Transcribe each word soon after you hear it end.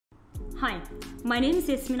Hi, my name is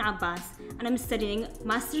Yasmine Abbas and I'm studying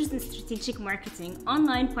Masters in Strategic Marketing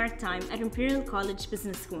online part-time at Imperial College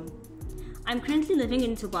Business School. I'm currently living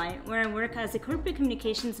in Dubai, where I work as a corporate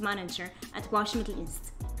communications manager at Wash Middle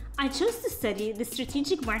East. I chose to study the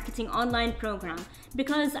Strategic Marketing online program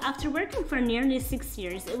because after working for nearly 6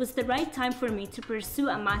 years, it was the right time for me to pursue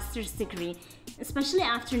a master's degree, especially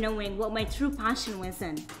after knowing what my true passion was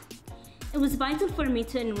in. It was vital for me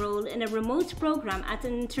to enroll in a remote program at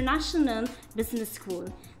an international business school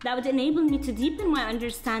that would enable me to deepen my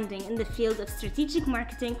understanding in the field of strategic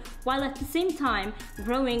marketing while at the same time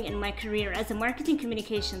growing in my career as a marketing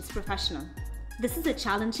communications professional. This is a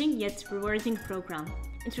challenging yet rewarding program.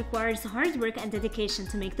 It requires hard work and dedication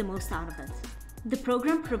to make the most out of it. The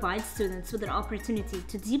program provides students with an opportunity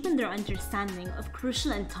to deepen their understanding of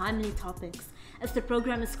crucial and timely topics, as the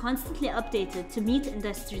program is constantly updated to meet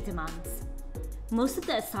industry demands. Most of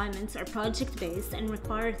the assignments are project-based and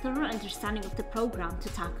require a thorough understanding of the program to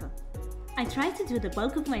tackle. I try to do the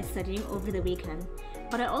bulk of my studying over the weekend,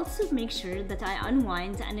 but I also make sure that I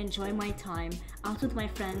unwind and enjoy my time out with my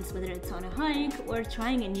friends, whether it's on a hike or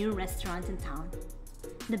trying a new restaurant in town.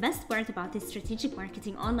 The best part about this strategic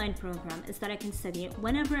marketing online program is that I can study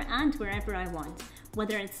whenever and wherever I want.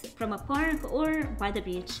 Whether it's from a park or by the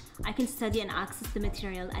beach, I can study and access the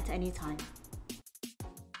material at any time.